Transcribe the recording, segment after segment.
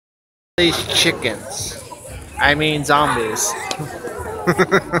These chickens. I mean zombies.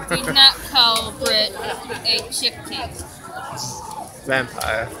 Do not call Brit a chicken.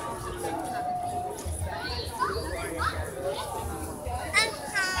 Vampire.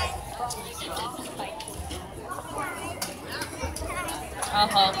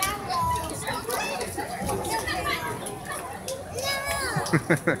 Uh-huh.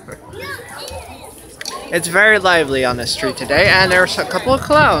 It's very lively on the street today, and there's a couple of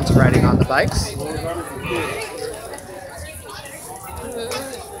clowns riding on the bikes.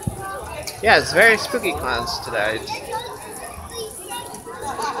 Yeah, it's very spooky clowns today.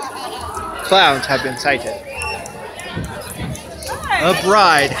 Clowns have been sighted. A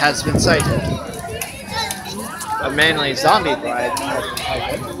bride has been sighted. A mainly zombie bride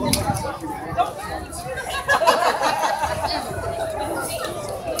has been sighted.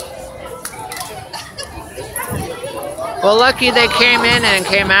 Well, lucky they came in and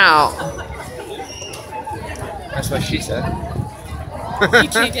came out. That's what she said. You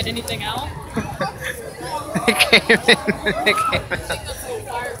can't get anything out? They came in and they came out.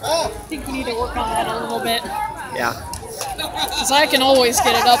 I think we need to work on that a little bit. Yeah. Because I can always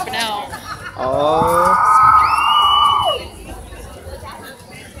get it up and out. Oh.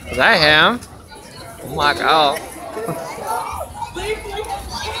 Was that him? Oh my god.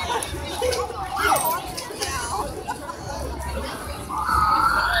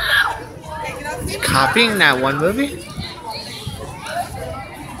 Copying that one movie?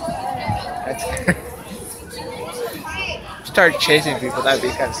 Start chasing people, that'd be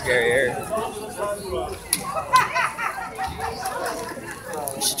kind of scary. I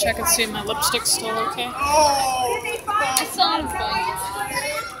should check and see if my lipstick's still okay. It's on point.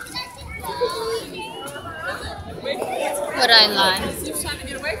 Would I lie?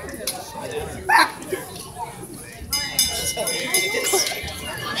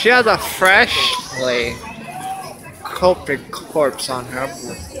 She has a freshly sculpted corpse on her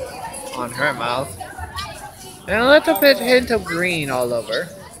mouth. And a little bit hint of green all over.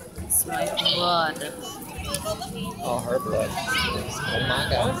 It's my blood. Oh, her blood. Oh my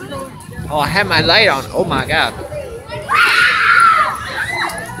god. Oh, I had my light on. Oh my god.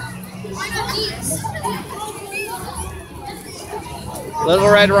 Little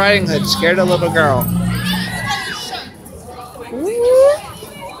Red Riding Hood scared a little girl.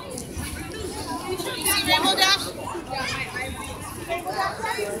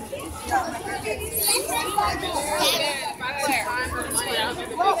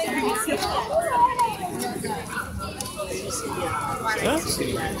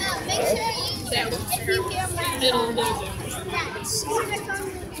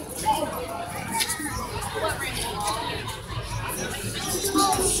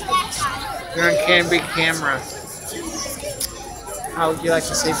 You're on Canby camera. How would you like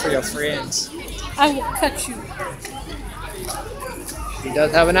to say for your friends? I will cut you. She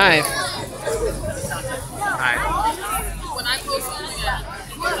does have a knife. Alright.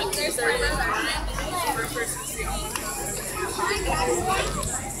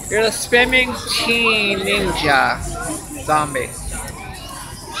 You're the spamming teen ninja zombie.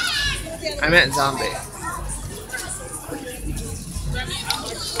 I meant zombie.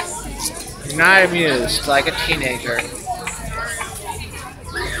 You're not amused like a teenager.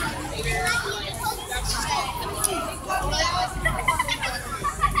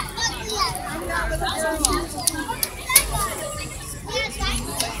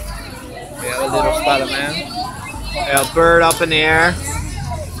 We have a little Spider-Man. We have a bird up in the air.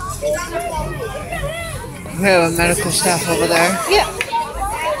 We have a medical staff over there. Yeah.